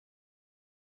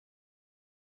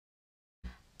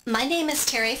My name is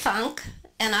Terry Funk,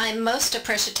 and I'm most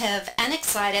appreciative and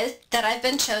excited that I've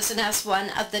been chosen as one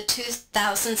of the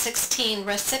 2016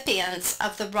 recipients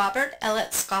of the Robert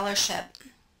Ellett Scholarship.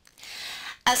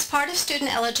 As part of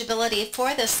student eligibility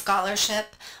for this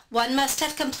scholarship, one must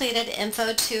have completed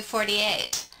Info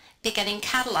 248, beginning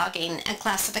cataloging and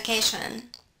classification.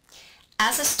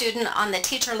 As a student on the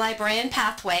Teacher Librarian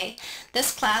pathway,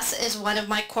 this class is one of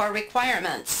my core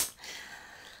requirements.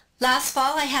 Last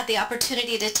fall, I had the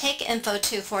opportunity to take Info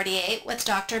 248 with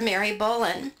Dr. Mary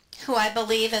Bolin, who I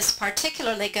believe is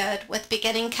particularly good with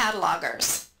beginning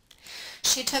catalogers.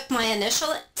 She took my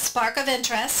initial spark of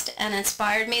interest and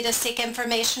inspired me to seek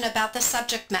information about the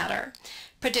subject matter,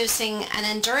 producing an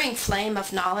enduring flame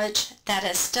of knowledge that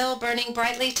is still burning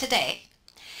brightly today.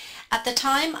 At the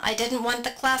time, I didn't want the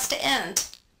class to end,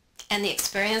 and the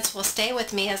experience will stay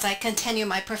with me as I continue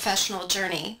my professional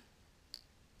journey.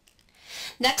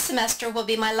 Next semester will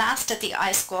be my last at the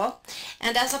iSchool,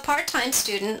 and as a part-time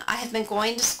student, I have been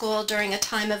going to school during a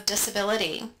time of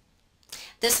disability.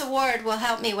 This award will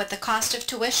help me with the cost of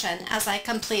tuition as I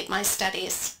complete my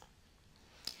studies.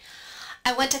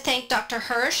 I want to thank Dr.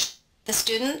 Hirsch, the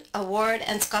Student Award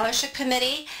and Scholarship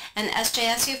Committee, and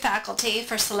SJSU faculty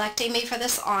for selecting me for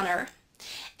this honor,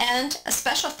 and a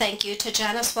special thank you to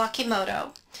Janice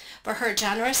Wakimoto for her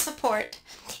generous support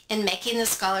in making the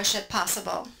scholarship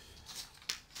possible.